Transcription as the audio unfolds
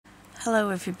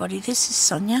Hello everybody, this is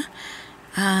Sonya.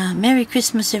 Merry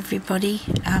Christmas everybody.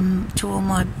 To all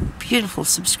my beautiful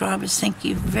subscribers, thank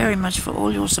you very much for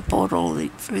all your support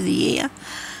through the year.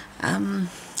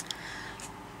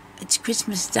 It's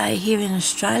Christmas Day here in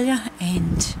Australia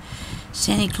and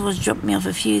Santa Claus dropped me off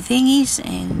a few thingies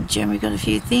and Jeremy got a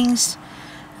few things.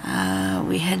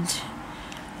 We had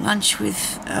lunch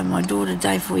with my daughter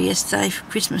day before yesterday for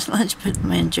Christmas lunch, but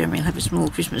me and Jeremy will have a small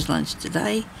Christmas lunch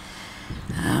today.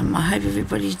 I hope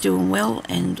everybody's doing well,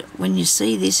 and when you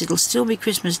see this it'll still be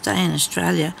Christmas Day in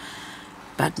Australia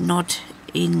but not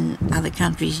in other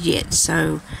countries yet,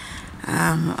 so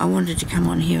I wanted to come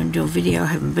on here and do a video. I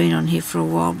haven't been on here for a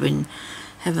while, been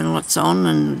having lots on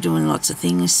and doing lots of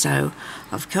things, so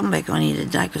I've come back on here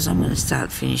today because I'm going to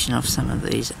start finishing off some of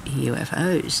these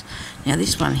UFOs. Now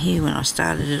this one here, when I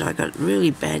started it, I got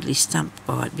really badly stumped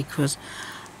by it because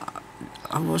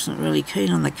I wasn't really keen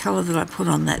on the colour that I put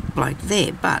on that bloke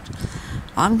there, but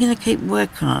I'm going to keep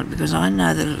working on it because I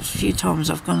know that a few times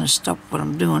I've gone to stop what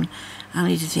I'm doing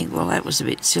only to think, well, that was a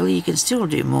bit silly. You can still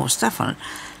do more stuff on it.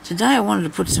 Today I wanted to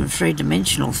put some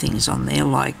three-dimensional things on there,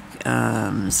 like,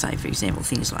 say, for example,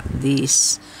 things like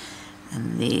this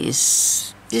and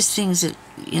this. Just things that,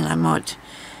 you know, might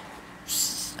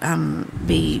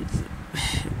be,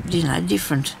 you know,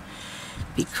 different.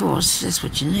 Because that's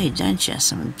what you need, don't you?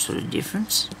 Some sort of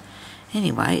difference.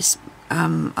 Anyways,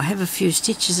 I have a few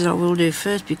stitches that I will do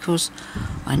first because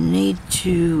I need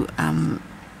to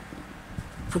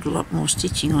put a lot more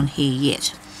stitching on here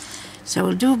yet. So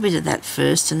we'll do a bit of that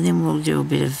first, and then we'll do a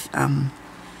bit of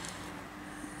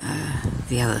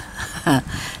the other.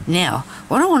 Now,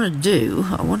 what I want to do,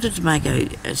 I wanted to make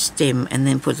a stem and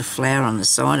then put the flower on the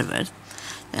side of it.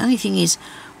 The only thing is,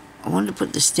 I wanted to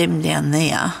put the stem down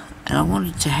there, and I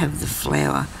wanted to have the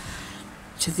flower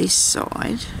to this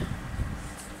side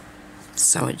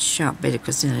so it'd show up better,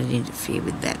 because then it'd interfere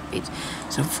with that bit.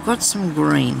 So I've got some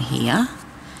green here,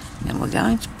 and we're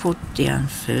going to put down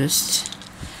first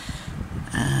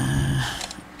a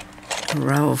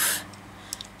row of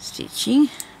stitching.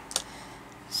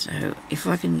 So if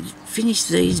I can finish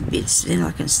these bits, then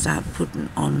I can start putting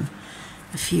on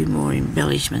a few more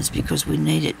embellishments, because we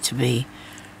need it to be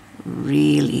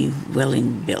really well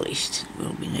embellished.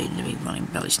 We'll be needing to be well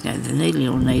embellished. Now the needle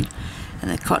you'll need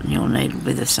and the cotton you'll need will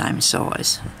be the same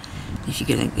size. If you're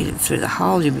going to get it through the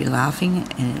hole, you'll be laughing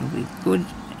and it'll be good.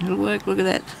 It'll work. Look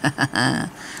at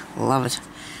that. Love it.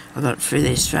 I got it through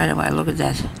there straight away. Look at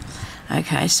that.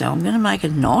 Okay, so I'm going to make a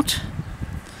knot,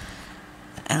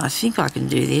 and I think I can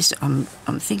do this. I'm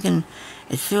thinking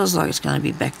it feels like it's going to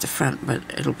be back to front, but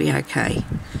it'll be okay.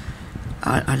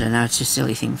 I don't know, it's a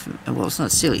silly thing. Well, it's not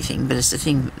a silly thing, but it's a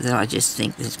thing that I just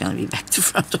think that it's going to be back to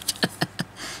front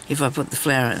if I put the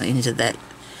flower into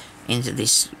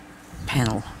this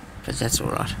panel, but that's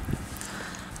all right.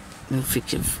 We'll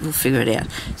figure it out.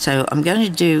 So I'm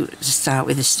going to start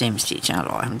with a stem stitch,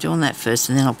 aren't I? I'm doing that first,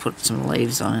 and then I'll put some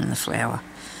leaves on in the flower.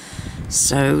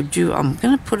 So I'm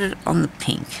going to put it on the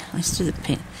pink. Let's do the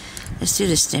pink. Let's do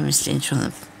the stem stitch on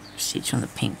the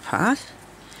pink part.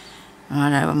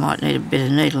 Righto, I might need a bit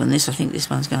of needle in this. I think this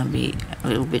one's going to be a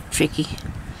little bit tricky.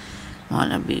 Might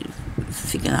not be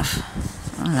thick enough.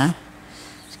 I don't know.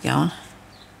 It's going.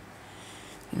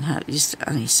 You can hardly just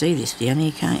only see this down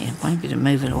here, can't you? Maybe to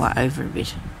move it away over a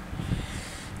bit.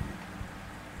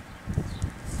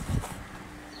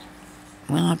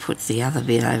 When I put the other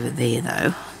bit over there,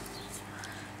 though,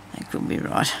 that could be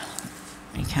right.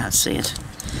 You can't see it.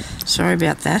 Sorry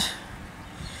about that.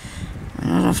 We're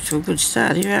not off to a good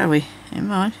start here, are we? Never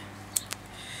mind.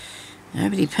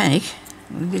 Nobody panic.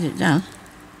 We'll get it done.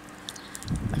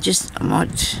 I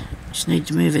might just need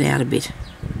to move it out a bit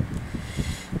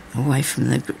away from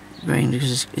the green,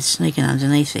 because it's sneaking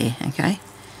underneath there, okay?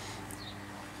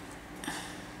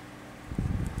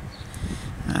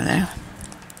 Righto.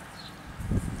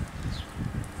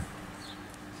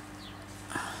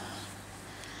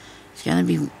 It's going to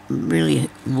be really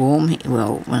warm here.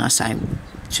 Well, when I say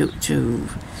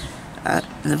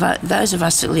those of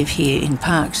us that live here in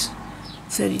Parks,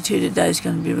 32 today is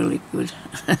going to be really good.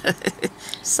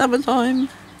 Summertime.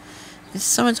 It's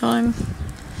summertime.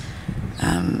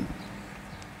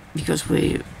 Because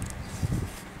we've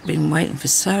been waiting for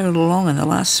so long, and the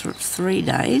last 3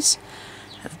 days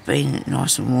have been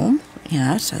nice and warm, you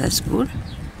know, so that's good.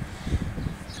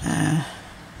 Have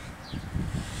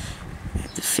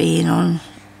the fan on,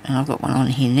 and I've got one on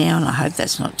here now, and I hope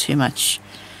that's not too much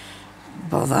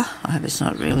bother. I hope it's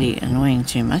not really annoying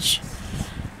too much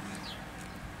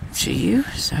to you.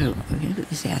 So we're going to put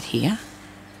this out here.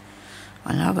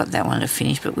 I know I've got that one to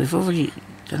finish, but we've already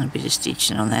done a bit of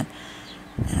stitching on that.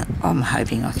 And I'm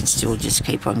hoping I can still just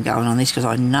keep on going on this, because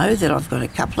I know that I've got a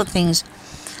couple of things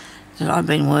that I've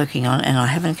been working on and I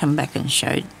haven't come back and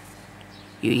showed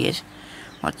you yet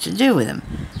what to do with them.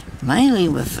 Mainly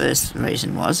the first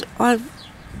reason was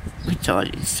we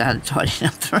started tidying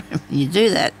up the room. When you do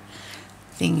that,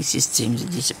 things just seem to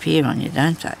disappear on you,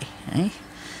 don't they? Eh?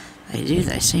 They do,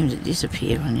 they seem to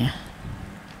disappear on you.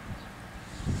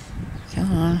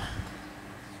 Come on.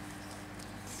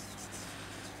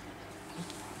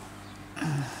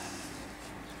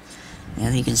 Now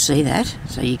you can see that,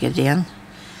 so you go down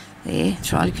there,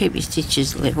 try to keep your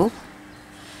stitches level,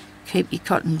 keep your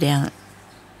cotton down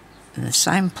in the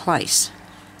same place.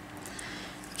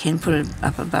 You can put it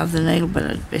up above the needle, but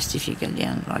it's best if you go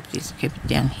down like this. Keep it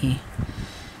down here.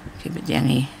 Keep it down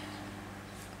here.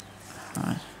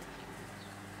 Right.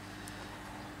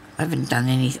 I haven't done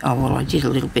any, oh well, I did a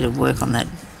little bit of work on that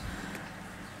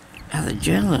other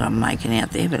journal that I'm making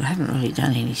out there, but I haven't really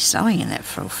done any sewing in that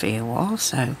for a fair while,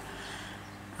 so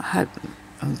I hope,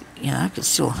 I could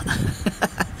still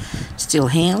still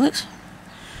handle it.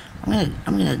 I'm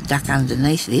gonna duck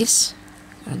underneath this.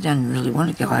 I don't really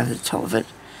want to go over the top of it.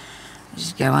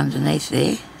 Just go underneath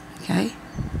there, okay?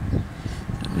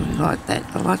 I really like that.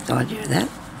 I like the idea of that.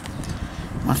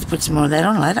 I'll have to put some more of that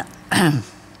on later.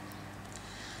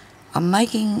 I'm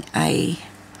making a,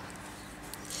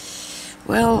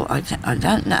 well, I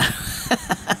don't know.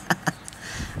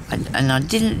 And I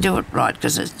didn't do it right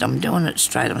because I'm doing it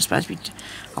straight. I'm supposed to be,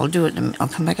 I'll do it, I'll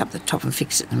come back up the top and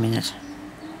fix it in a minute.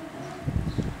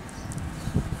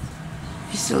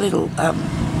 Just a little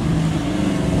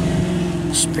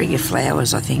sprig of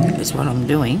flowers, I think, is what I'm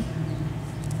doing.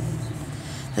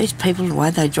 These people, the way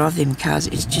they drive them cars,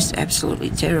 it's just absolutely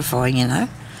terrifying, you know,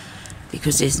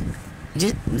 because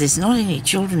there's not any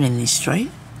children in this street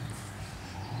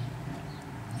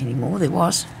anymore. There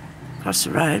was across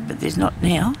the road, but there's not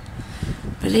now.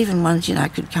 But even ones,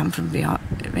 could come from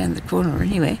around the corner or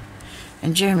anywhere.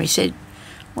 And Jeremy said,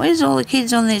 where's all the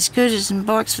kids on their scooters and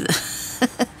bikes for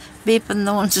the beeping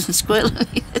the horns and squealing?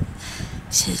 He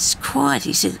said, it's quiet.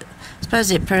 He said, I suppose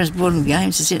their parents bought them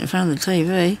games to sit in front of the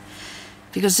TV,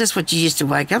 because that's what you used to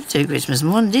wake up to Christmas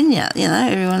morning, didn't you?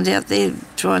 Everyone's out there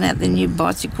trying out their new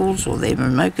bicycles or their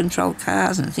remote control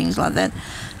cars and things like that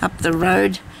up the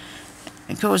road.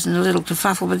 It causing a little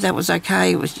kerfuffle, but that was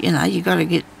okay. It was, you got to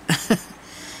get,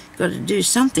 got to do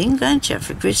something, don't you,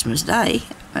 for Christmas Day?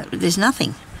 But there's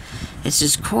nothing. It's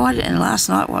just quiet, and last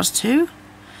night was too.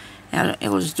 Our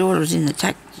eldest daughter was in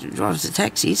drives the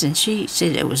taxis, and she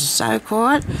said it was so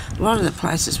quiet. A lot of the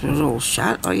places were all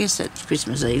shut. I guess that's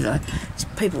Christmas Eve, though.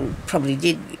 People probably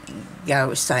did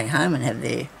stay home and have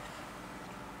their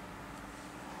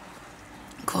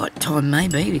quiet time,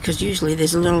 maybe, because usually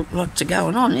there's a lot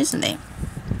going on, isn't there?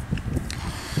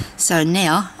 So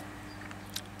now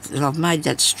that I've made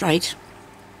that straight,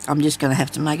 I'm just going to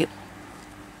have to make it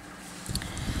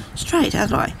straight,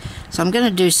 aren't I? So I'm going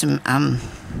to do some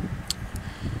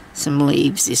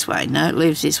leaves this way. No,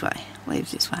 leaves this way.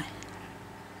 Leaves this way.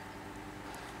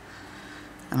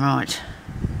 All right.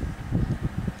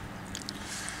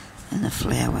 And the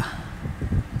flower.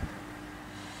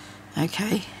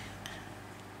 Okay.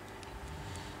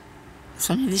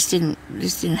 Sonya, this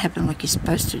didn't happen like you're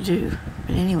supposed to do.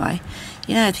 But anyway,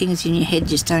 things in your head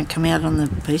just don't come out on the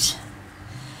piece.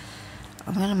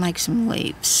 I'm going to make some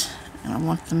leaves, and I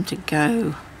want them to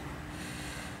go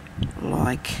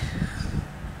like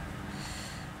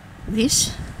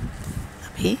this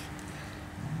up here.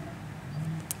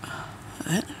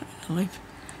 That leaf.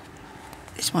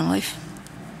 This one leaf.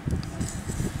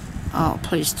 Oh,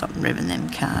 please stop revving them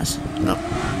cars. Look,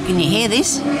 can you hear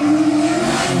this?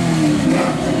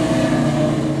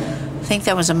 I think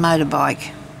that was a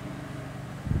motorbike.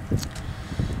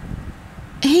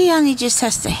 He only just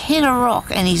has to hit a rock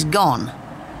and he's gone.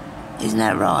 Isn't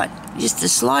that right? Just the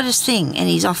slightest thing and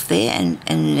he's off there, and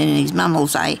his mum will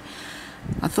say,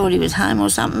 I thought he was home or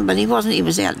something, but he wasn't. He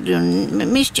was out doing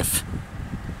mischief.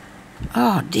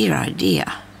 Oh dear.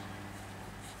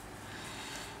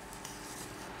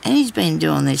 And he's been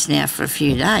doing this now for a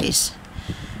few days.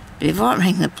 But if I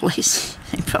rang the police,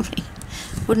 they probably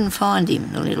wouldn't find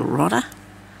him, the little rotter.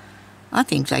 I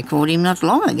think they caught him not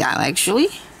long ago, actually.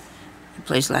 The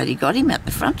police lady got him at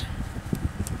the front.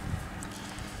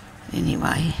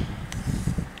 Anyway.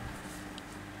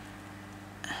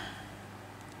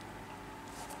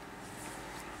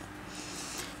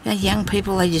 Young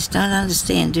people, they just don't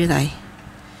understand, do they?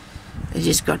 They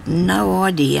just got no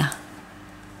idea.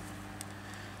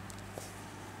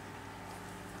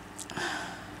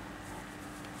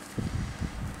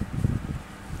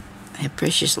 How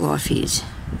precious life is.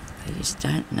 They just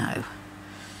don't know.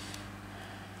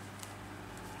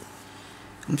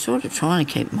 I'm sort of trying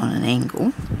to keep them on an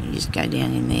angle. You just go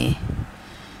down in there,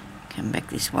 come back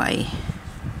this way,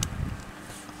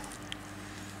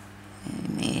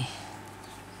 in there.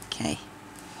 Okay.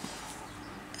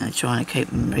 I'm trying to keep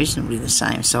them reasonably the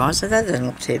same size, so that doesn't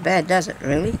look too bad, does it,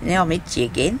 really? Now I'm itchy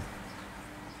again.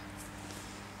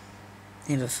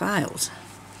 Never fails.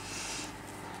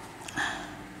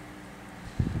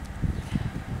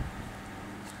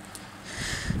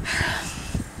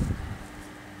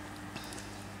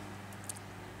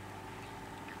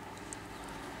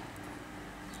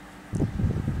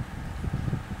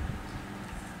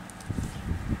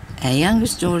 Our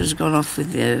youngest daughter's gone off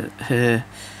with her,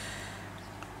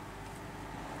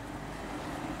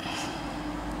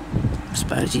 I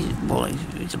suppose he's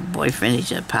a boyfriend,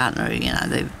 he's a partner, you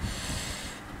know.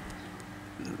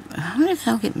 I wonder if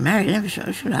they'll get married. I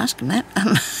should ask them that.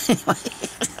 Anyway.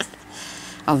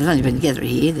 Oh, they've only been together a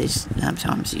year. There's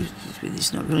times he's with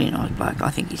this not really nice bloke.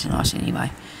 I think he's nice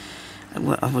anyway. I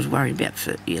was worried about,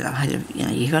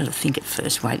 you've got to think at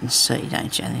first, wait and see,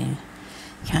 don't you? And then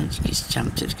you can't just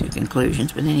jump to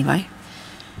conclusions. But anyway,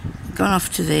 gone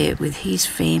off to there with his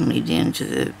family down to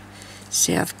the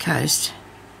south coast.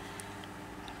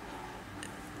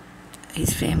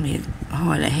 His family had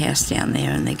hired a house down there,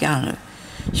 and they're going to.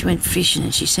 She went fishing,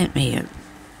 and she sent me a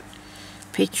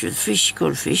picture of the fish. She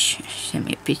caught a fish. She sent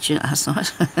me a picture last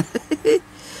night.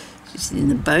 She's in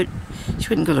the boat. She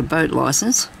went and got a boat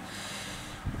licence.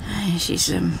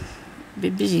 She's a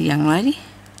bit busy young lady.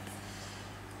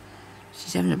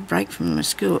 She's having a break from the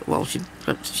school. Well,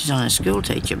 she's on a school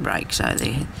teacher break, so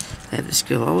they have the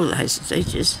school holidays, the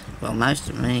teachers. Well, most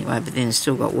of them anyway, but then they've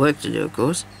still got work to do, of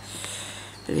course.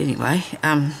 But anyway,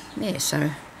 yeah,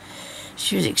 so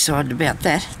she was excited about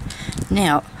that.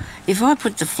 Now, if I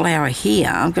put the flower here,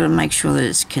 I've got to make sure that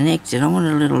it's connected. I want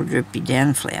a little drippy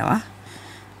down flower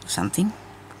or something.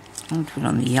 I want to put it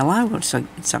on the yellow, or it's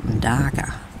something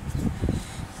darker.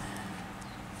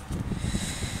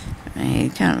 You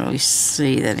can't really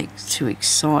see that it's too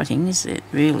exciting, is it,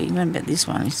 really? What about this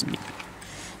one? It's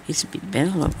a bit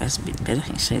better. Look, that's a bit better. You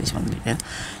can see this one a bit better.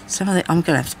 Some of the, I'm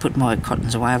going to have to put my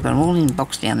cottons away. I've got them all in a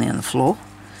box down there on the floor.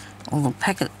 All the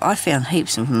packet. I found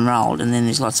heaps of them rolled, and then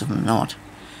there's lots of them not.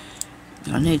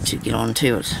 But I need to get on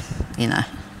to it. You know,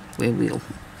 we'll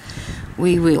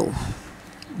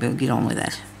get on with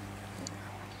that.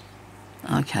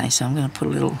 Okay, so I'm going to put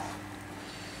a little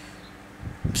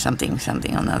something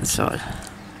on the other side.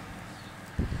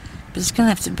 But it's going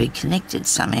to have to be connected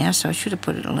somehow, so I should have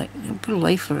put a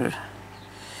leaf for it.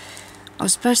 I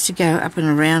was supposed to go up and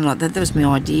around like that. That was my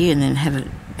idea, and then have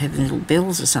little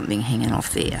bells or something hanging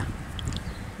off there.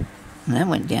 And that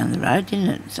went down the road, didn't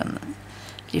it? It's on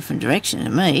a different direction to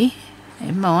me.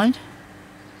 Never mind.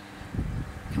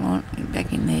 Come on, get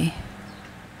back in there.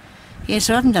 Yeah,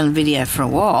 so I haven't done a video for a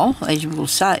while, as you will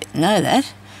know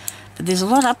that. But there's a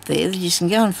lot up there that you can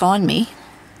go and find me.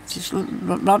 Just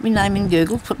write my name in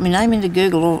Google, put my name into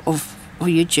Google or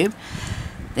YouTube.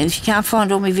 Then if you can't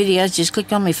find all my videos, just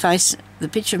click on my face, the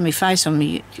picture of my face on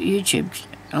my YouTube,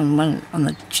 on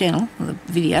the channel, or the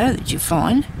video that you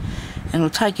find, and it'll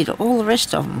take you to all the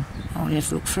rest of them. I'll have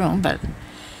to look through them,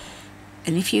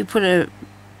 and if you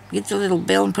get the little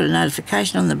bell and put a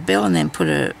notification on the bell, and then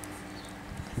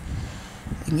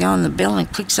go on the bell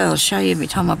and click, so it'll show you every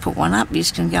time I put one up. You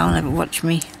just can go and have a watch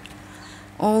me,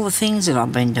 all the things that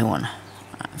I've been doing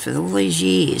for all these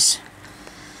years.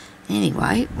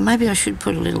 Anyway, maybe I should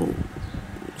put a little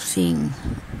thing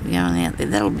going out there.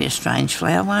 That'll be a strange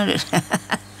flower, won't it?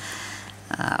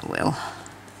 Well,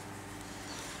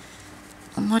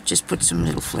 I might just put some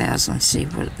little flowers and see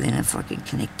then if I can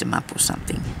connect them up or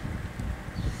something.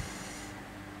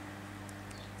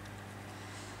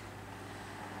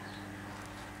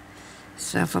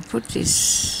 So if I put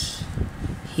this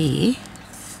here,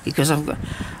 because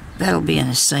that'll be in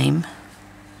a seam.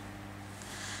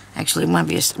 Actually, it won't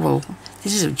be well,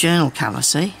 this is a journal cover,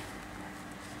 see?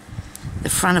 The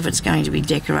front of it's going to be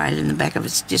decorated and the back of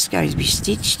it's just going to be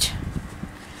stitched.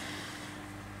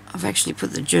 I've actually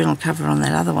put the journal cover on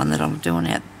that other one that I'm doing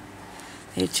out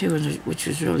there too, which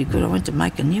was really good. I went to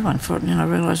make a new one for it, and then I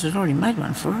realised I'd already made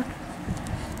one for it.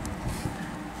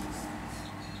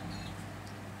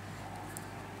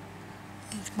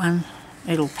 There's one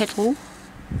little petal.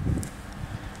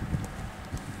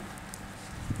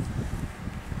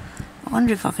 I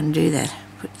wonder if I can do that.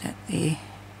 Put that there.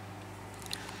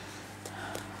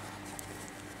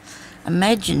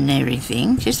 Imaginary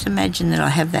thing. Just imagine that I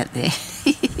have that there.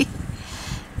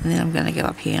 And then I'm going to go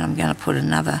up here and I'm going to put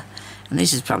another. And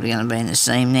this is probably going to be in the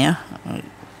seam now. I'll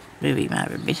move him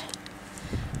over a bit.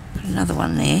 Put another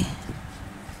one there.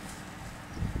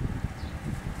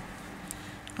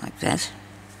 that.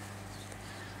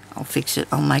 I'll fix it.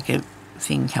 I'll make a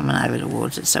thing coming over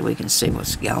towards it so we can see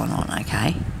what's going on,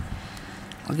 okay?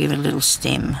 I'll give it a little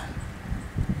stem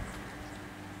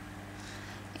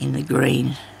in the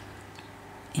green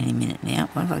any minute now.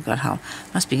 What have I got hold?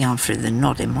 Must be going through the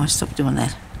knot. Am I? Stop doing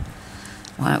that.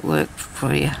 Won't work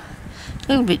for you. A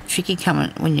little bit tricky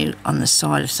coming when you're on the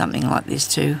side of something like this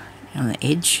too, on the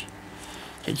edge,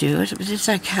 to do it, but it's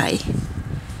okay.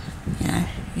 You know,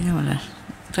 you don't want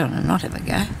to not have a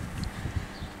go.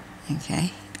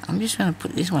 Okay, I'm just going to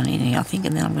put this one in here, I think,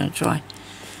 and then I'm going to try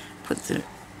put the...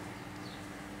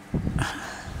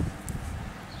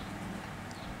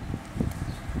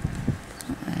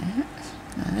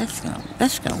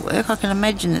 That's going to work. I can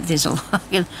imagine that there's a lot.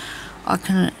 I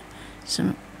can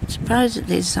suppose that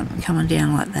there's something coming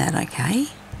down like that, okay?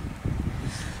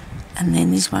 And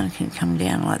then this one can come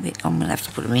down like that. I'm going to have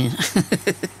to put them in.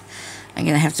 I'm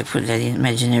going to have to put that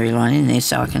imaginary line in there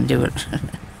so I can do it.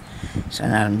 So I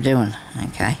know what I'm doing,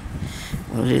 okay?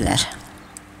 We'll do that.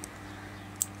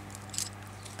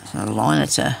 So the line,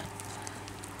 it's a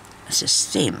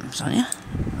stem, Sonya.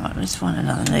 Right, let's find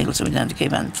another needle so we don't have to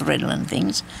keep unthreading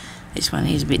things. This one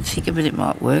is a bit thicker, but it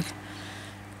might work.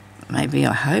 Maybe,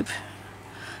 I hope.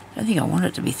 I don't think I want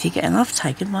it to be thicker. And I've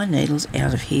taken my needles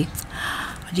out of here.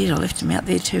 I did, I left them out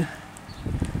there too.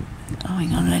 Oh,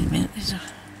 hang on, wait a minute.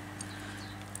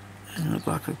 Doesn't look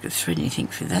like I could thread anything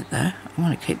for that though. I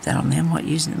want to keep that on there. I might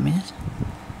use it in a minute.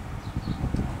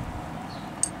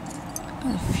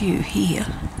 Got a few here.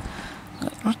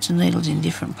 Got lots of needles in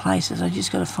different places. I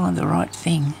just got to find the right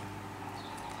thing.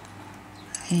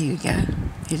 Here you go.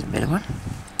 Here's a better one,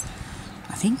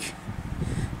 I think.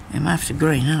 I'm after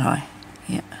green, aren't I?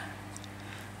 Yep.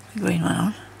 The green one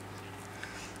on.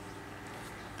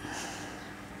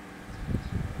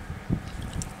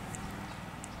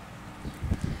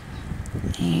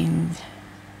 And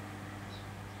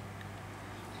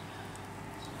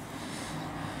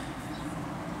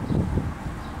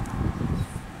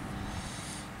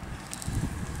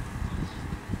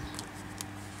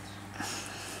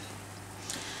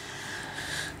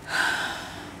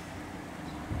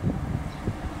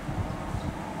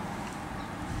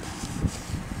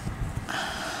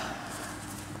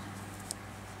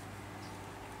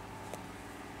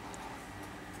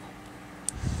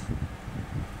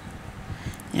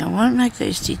now I won't make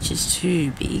those stitches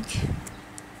too big.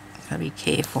 Gotta be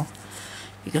careful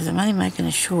because I'm only making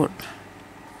a short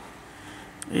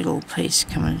little piece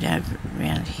coming down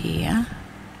around here.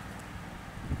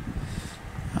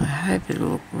 I hope it'll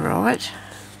look right.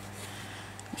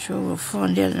 I'm sure we'll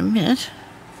find out in a minute.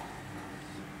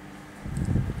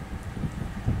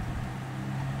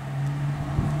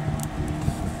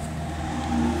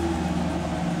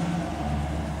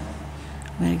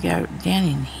 I'm going to go down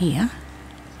in here.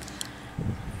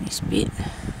 This bit.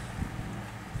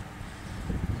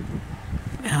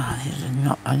 Oh, there's a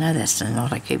knot. I know that's the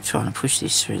knot. I keep trying to push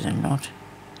this through the knot.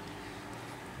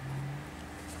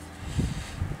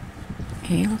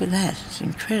 Yeah, look at that. It's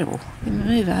incredible. Let me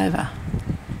move over.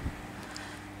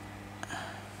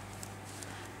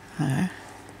 Oh.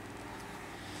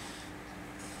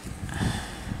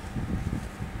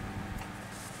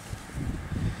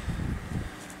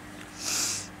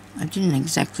 I didn't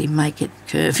exactly make it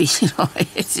curvy, you know.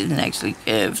 It didn't actually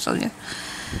curve, Sonya.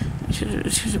 It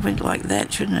should have went like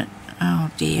that, shouldn't it?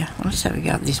 Oh dear. Well, let's have a go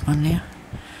at this one now.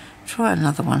 Try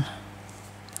another one.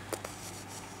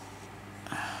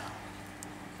 I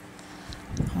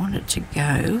want it to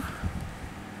go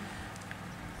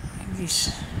like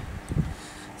this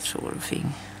sort of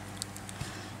thing.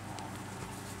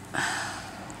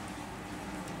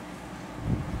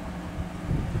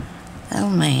 That'll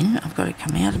mean I've got to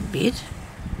come out a bit,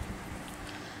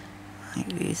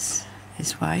 like this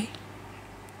way,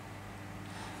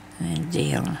 and then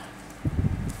down.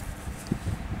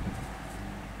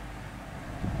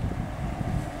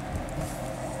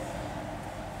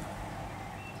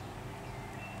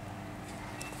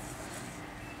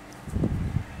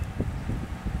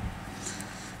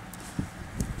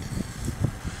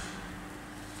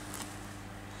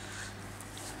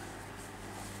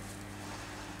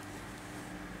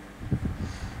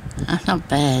 That's not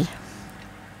bad.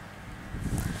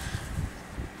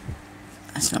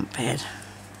 That's not bad.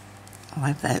 I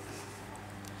like that.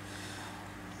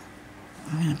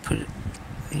 I'm going to put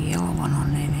the yellow one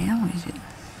on there now. Where is it?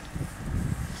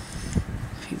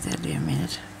 Keep that there a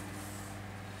minute.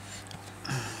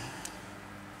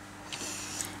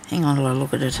 Hang on till I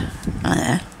look at it. Oh,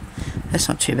 yeah. That's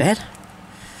not too bad.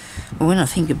 Well,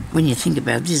 when you think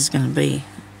about this, it's going to be,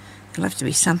 there'll have to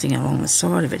be something along the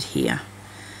side of it here.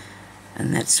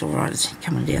 And that's alright, it's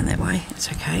coming down that way,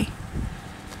 it's okay.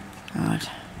 Right.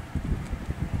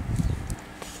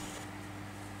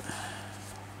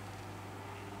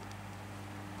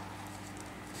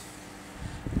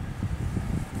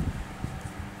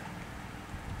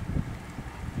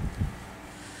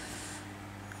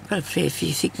 Got a fair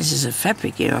few thicknesses of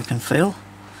fabric here I can feel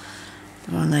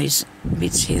on these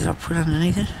bits here that I put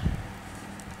underneath it.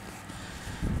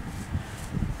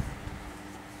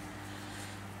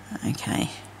 Okay,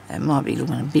 that might be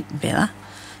looking a bit better,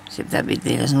 except that bit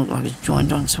there doesn't look like it's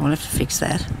joined on, so we'll have to fix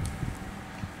that.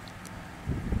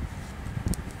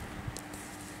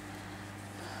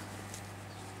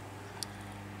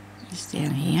 Just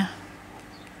down here.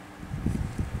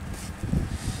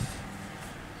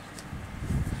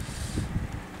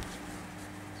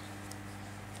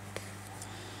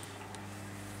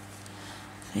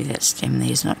 See, that stem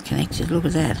there is not connected, look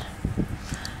at that.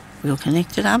 We'll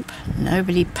connect it up,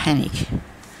 nobody panic.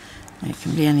 Now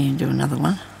come down here and do another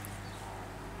one.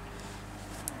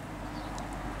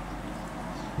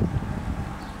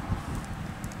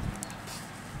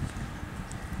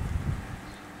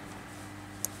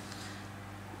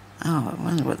 Oh, I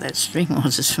wonder what that string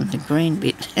was, it's from the green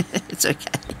bit. It's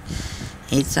okay.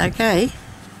 It's okay.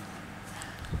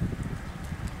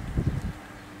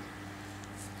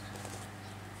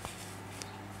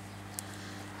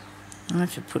 I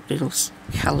have to put little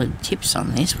coloured tips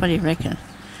on this. What do you reckon?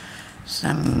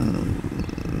 Some,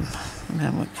 I don't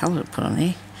know what colour to put on there.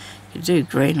 You could do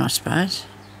green, I suppose.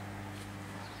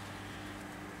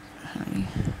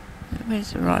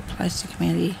 Where's the right place to come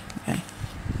out of here? Okay.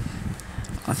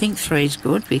 I think 3 is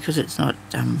good because it's not,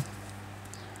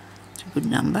 it's a good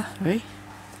number, 3.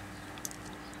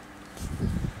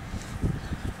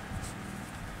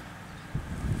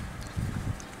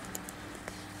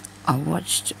 I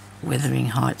watched Wuthering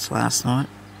Heights last night,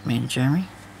 me and Jeremy.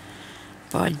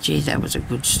 By gee, that was a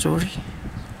good story.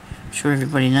 I'm sure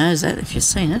everybody knows that if you've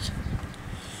seen it.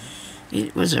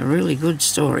 It was a really good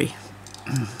story.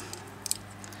 I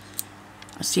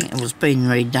think it was being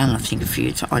redone, I think, a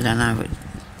few times. I don't know, but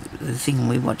the thing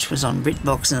we watched was on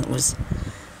BritBox and it was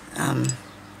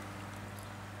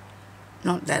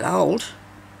not that old.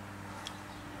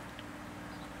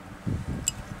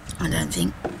 I don't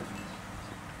think.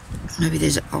 Maybe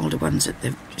there's older ones that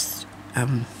they've just...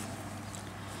 I'm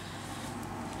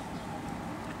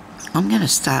going to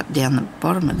start down the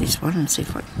bottom of this one and see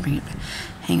if I can bring it back.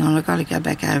 Hang on, I've got to go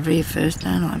back over here first,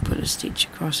 don't I? And put a stitch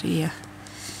across here.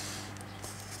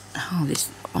 Oh, this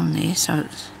on there, so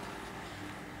it's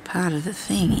part of the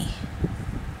thingy.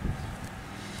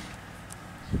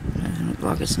 Doesn't look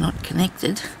like it's not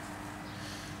connected.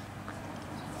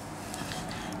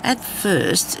 At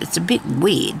first, it's a bit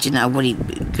weird, you know,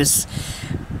 because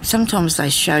sometimes they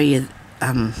show you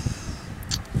the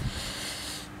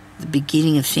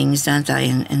beginning of things, don't they?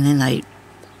 And then they,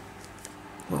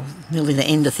 well, nearly the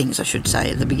end of things, I should say,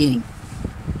 at the beginning.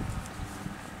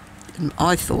 And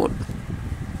I thought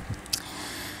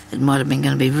it might have been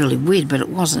going to be really weird, but it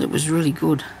wasn't. It was really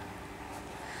good.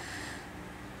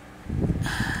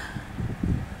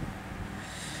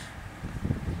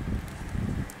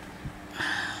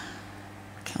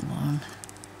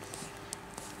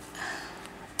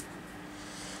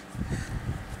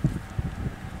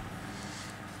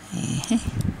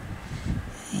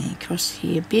 Across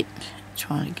here a bit,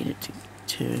 trying to get it to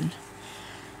turn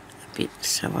a bit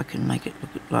so I can make it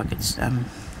look like it's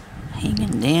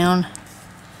hanging down.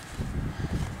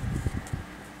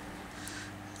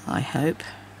 I hope.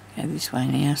 Go this way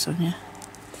now, Sonya.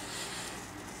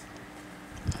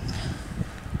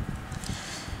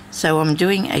 So I'm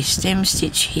doing a stem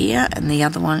stitch here, and the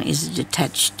other one is a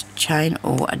detached chain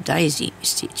or a daisy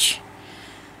stitch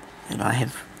that I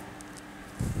have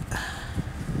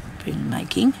been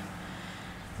making.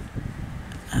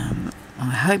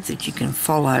 I hope that you can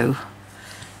follow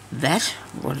that,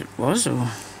 what it was, or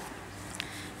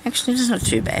actually it's not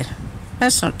too bad.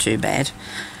 That's not too bad.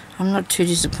 I'm not too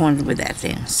disappointed with that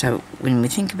then. So when we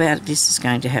think about it, this is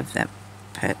going to have that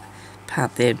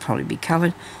part there probably be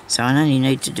covered. So I only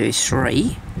need to do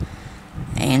 3.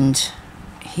 And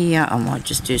here I might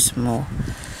just do some more.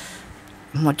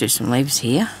 I might do some leaves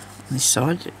here on this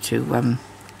side to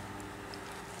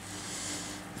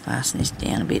fasten this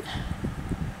down a bit.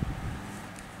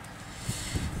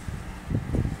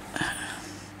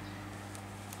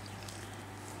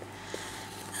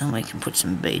 And we can put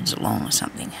some beads along or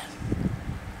something.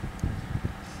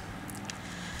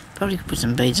 Probably could put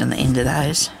some beads on the end of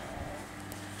those.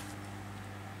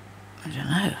 I don't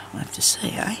know, we'll have to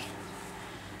see, eh?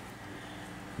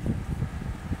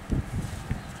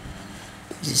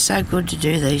 It's so good to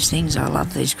do these things. I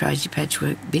love these crazy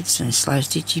patchwork bits and slow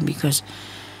stitching because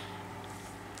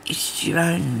it's your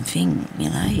own thing, you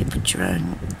know. You put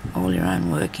all your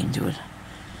own work into it.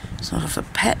 It's not off a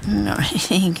pattern or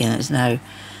anything, and there's no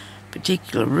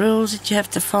particular rules that you have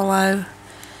to follow.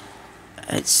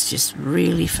 It's just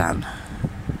really fun.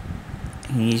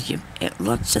 You use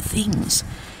lots of things.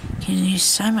 You can use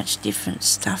so much different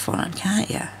stuff on it, can't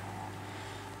you?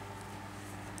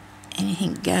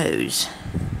 Anything goes.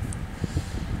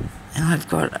 And I've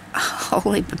got a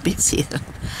whole heap of bits here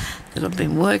that I've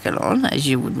been working on, as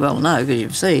you would well know because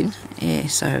you've seen. Yeah,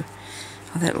 so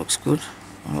that looks good.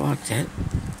 I like that.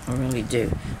 I really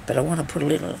do. But I want to put a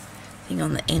little thing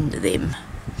on the end of them.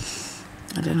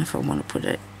 I don't know if I want to put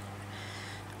a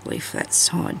leaf that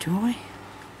side, do I?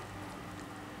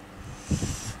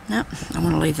 No, I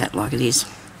want to leave that like it is.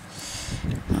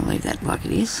 I'll leave that like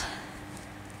it is.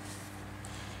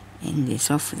 End this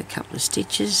off with a couple of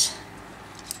stitches,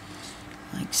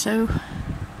 like so.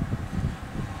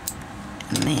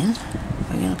 And then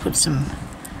we're going to put some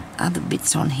other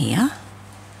bits on here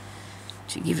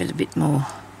to give it a bit more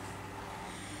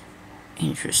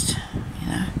interest, you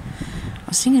know. I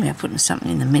was thinking about putting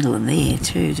something in the middle of there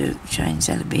too to change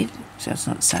that a bit, so it's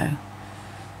not so...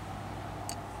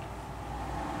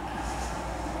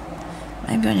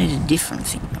 Maybe I need a different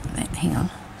thing. Hang on.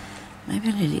 Maybe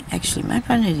I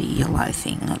need a yellow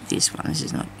thing, not this one. This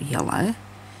is not yellow.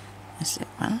 That's that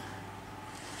one.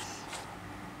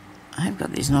 I have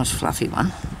got this nice fluffy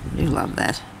one. I do love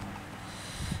that.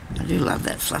 I do love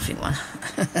that fluffy one.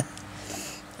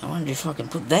 I wonder if I can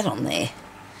put that on there.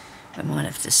 I might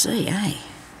have to see, eh?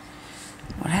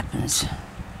 What happens?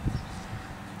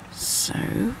 So,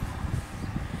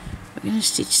 we're going to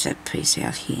stitch that piece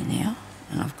out here now.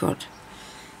 And I've got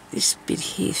this bit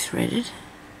here threaded.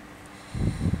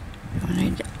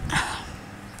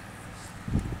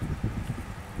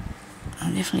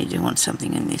 I definitely do want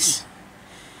something in this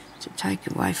to take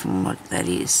away from what that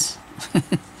is.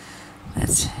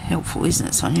 That's helpful, isn't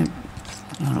it, Sonya?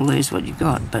 You want to lose what you've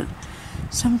got, but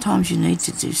sometimes you need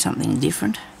to do something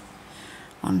different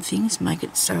on things, make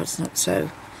it so it's not so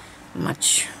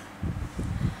much,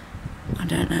 I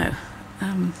don't know.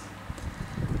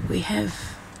 We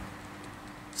have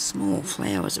small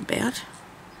flowers about.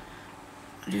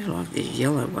 I do like this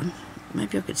yellow one.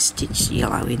 Maybe I could stitch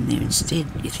yellow in there instead,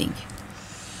 you think?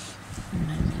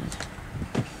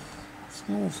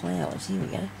 Small flowers, here we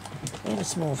go. I have a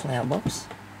small flower box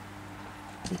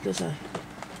because I...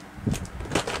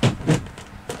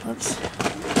 Oops.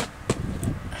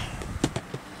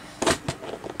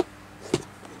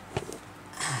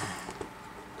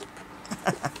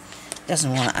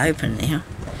 Doesn't want to open now.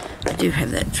 I do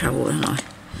have that trouble, don't I?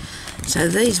 So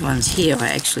these ones here I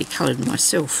actually coloured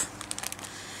myself.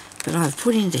 But I've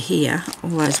put into here all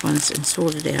those ones and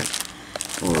sorted out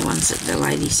all the ones that the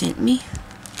lady sent me.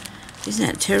 Isn't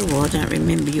that terrible? I don't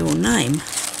remember your name.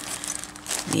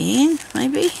 Leanne,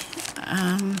 maybe?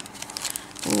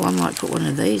 Oh, I might put one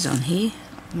of these on here.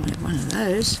 I might have one of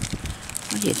those.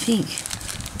 What do you think?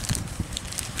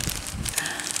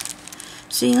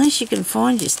 See, unless you can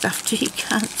find your stuff too, you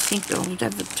can't think I'll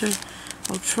have it too.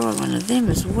 I'll try one of them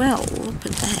as well. Look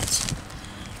at that.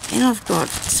 And I've got,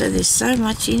 so there's so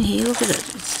much in here. Look at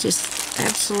it. It's just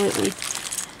absolutely,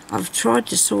 I've tried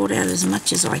to sort out as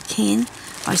much as I can.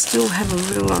 I still have a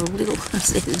real lot of little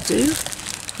ones there to do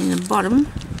in the bottom.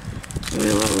 A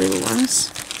real lot of little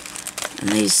ones. And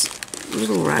these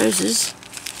little roses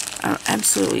are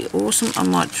absolutely awesome. I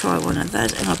might try one of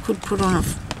those, and I could put on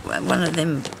one of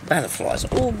them butterflies.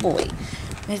 Oh boy,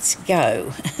 let's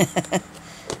go.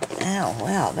 Oh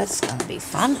wow, that's going to be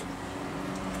fun.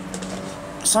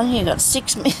 Sonya, you've got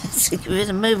 6 minutes. You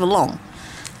better move along.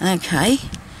 Okay,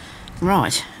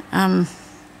 right. I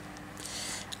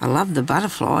love the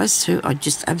butterflies too. I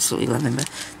just absolutely love them. But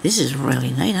this is really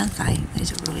neat, aren't they?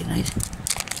 These are really neat.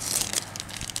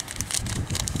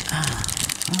 Oh,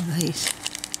 these.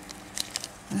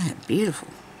 Isn't that beautiful?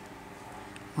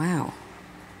 Wow.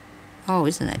 Oh,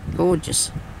 isn't that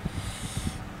gorgeous?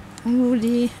 Oh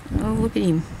dear. Oh, look at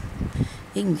him.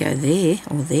 He can go there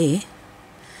or there.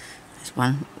 That's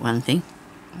one thing.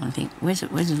 One thing. Where's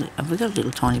it? Have we got a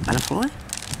little tiny butterfly?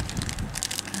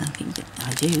 I think that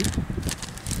I do.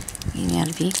 Get out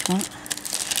of here, come on. It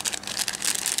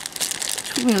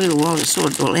took me a little while to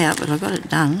sort it all out, but I got it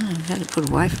done. I've had it put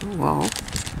away for a while.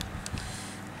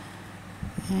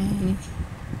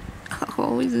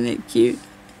 Oh, isn't that cute?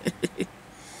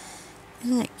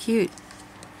 Isn't that cute?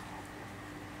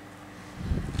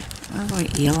 I've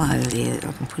got yellow there that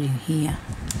I can put in here.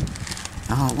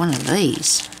 Oh, one of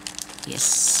these.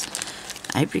 Yes.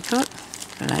 Apricot.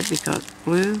 Got apricot,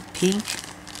 blue, pink.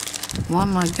 Why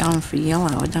am I going for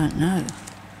yellow? I don't know.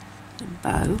 The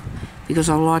bow. Because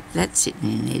I liked that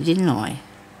sitting in there, didn't I?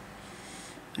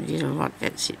 I did like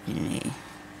that sitting in there.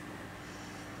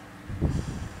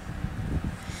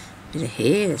 Bit of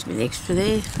hair, there's a bit extra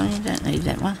there. Funny, don't need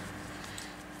that one.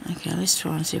 Okay, let's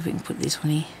try and see if we can put this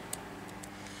one here.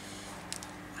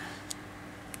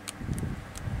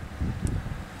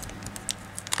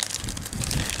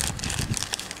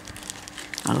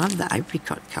 I love the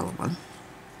apricot colour one.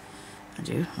 I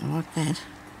do, I like that.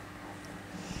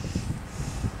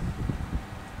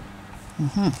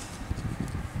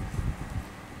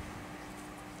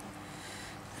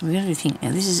 We're going to think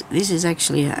now. This is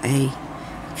actually a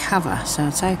cover, so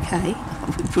it's okay.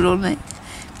 We put on there.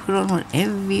 Put on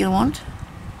whatever you want.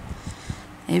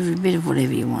 Every bit of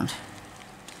whatever you want.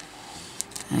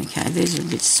 Okay, these are a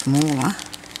bit smaller.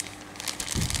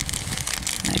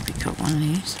 Maybe got one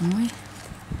there somewhere.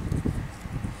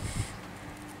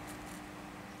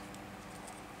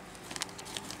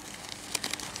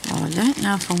 Well, I don't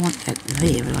know if I want that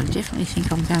there, but I definitely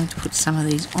think I'm going to put some of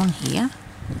these on here.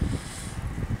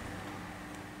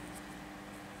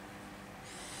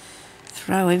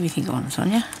 Throw everything on,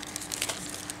 Sonya.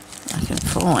 I can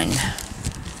find.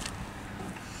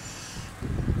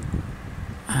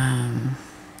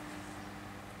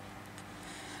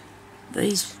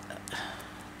 These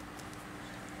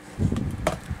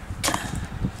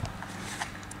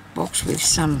box with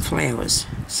some flowers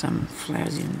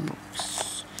in the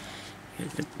box.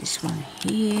 This one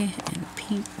here and the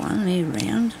pink one there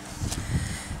round.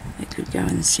 They could go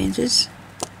in the centres.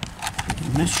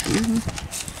 Mushroom.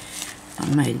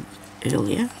 I made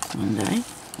earlier,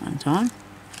 one time.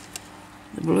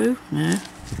 The blue, no.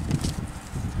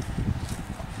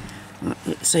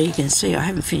 So you can see I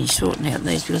haven't finished sorting out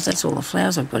these because that's all the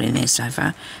flowers I've got in there so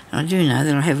far. And I do know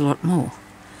that I have a lot more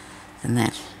than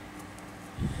that.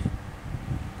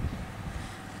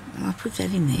 I'll put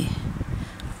that in there.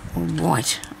 Or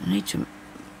white. I need to...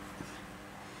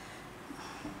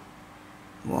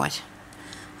 White.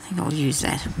 I think I'll use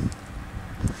that.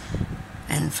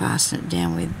 And fasten it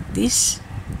down with this,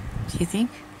 do you think?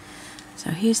 So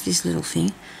here's this little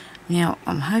thing. Now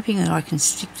I'm hoping that I can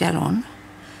stick that on,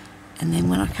 and then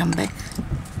when I come back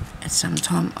at some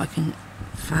time I can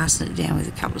fasten it down with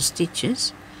a couple of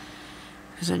stitches,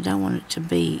 because I don't want it to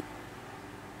be,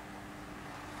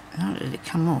 I don't want it to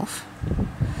come off.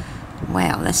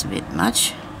 Wow, that's a bit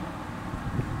much.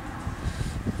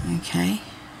 Okay.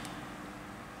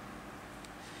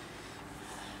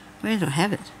 Where do I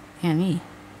have it? Down here.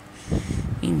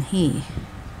 In here.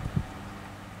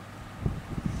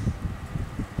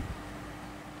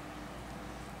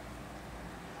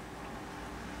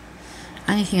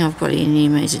 Only thing I've got in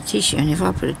here is a tissue, and if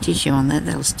I put a tissue on that,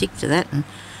 that'll stick to that, and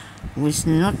we're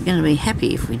not going to be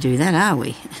happy if we do that, are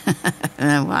we?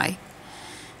 No way.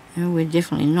 No, we're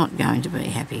definitely not going to be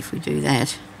happy if we do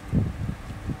that.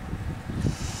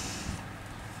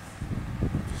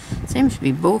 Seems to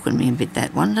be balking me a bit,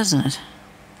 that one, doesn't it?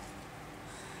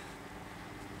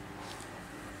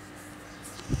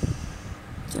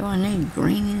 Do I need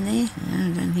green in there? No,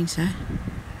 I don't think so.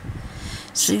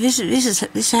 See,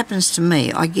 this happens to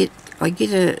me. I get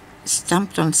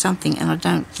stumped on something and I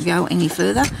don't go any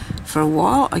further for a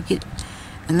while.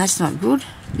 And that's not good,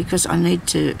 because I need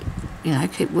to, you know,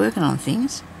 keep working on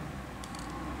things.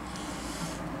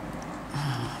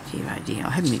 Oh dear,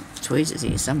 I have my tweezers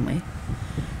here somewhere.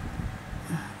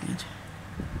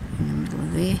 In the middle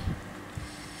of there.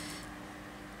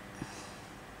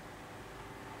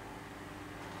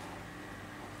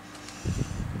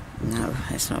 No,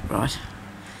 that's not right.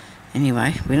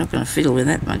 Anyway, we're not going to fiddle with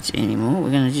that much anymore. We're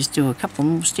going to just do a couple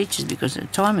more stitches because the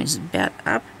time is about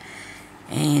up,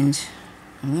 and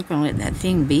I'm not going to let that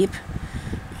thing beep.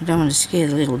 I don't want to scare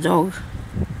the little dog.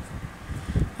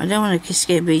 I don't want to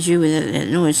scare Bijou with that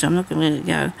noise, so I'm not going to let it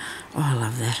go. Oh, I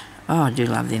love that. Oh, I do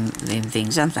love them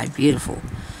things. Aren't they beautiful?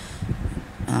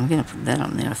 I'm going to put that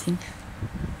on there, I think.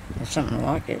 Or something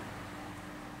like it.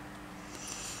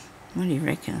 What do you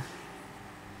reckon?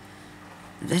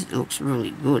 That looks really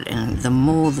good, and the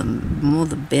more the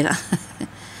better.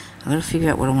 I've got to figure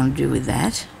out what I want to do with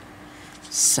that.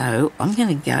 So I'm going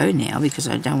to go now because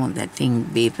I don't want that thing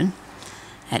beeping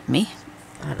at me.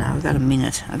 I've got a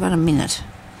minute.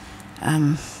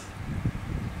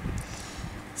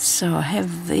 So I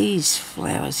have these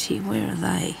flowers here. Where are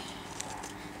they?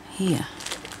 Here.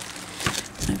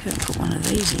 Maybe I'll put one of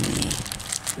these in there.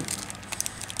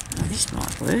 Oh, this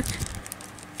might work.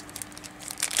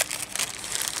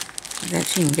 If that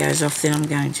thing goes off, then I'm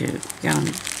going to go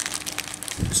and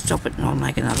stop it, and I'll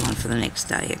make another one for the next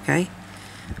day, okay?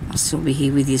 I'll still be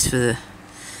here with you for the...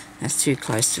 That's too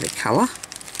close to the colour,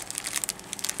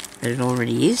 but it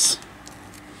already is.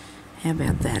 How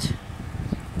about that?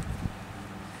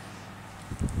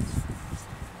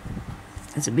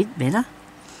 That's a bit better.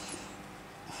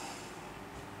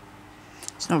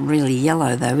 It's not really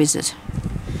yellow though, is it?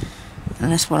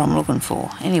 And that's what I'm looking for.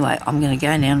 Anyway, I'm going to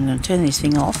go now. I'm going to turn this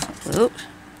thing off. Oops.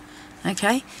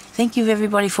 Okay, thank you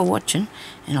everybody for watching,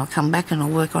 and I'll come back and I'll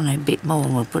work on it a bit more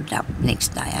and we'll put it up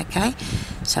next day, okay?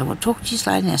 So we'll talk to you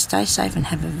later. Now stay safe and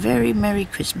have a very Merry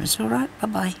Christmas, alright?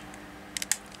 Bye-bye.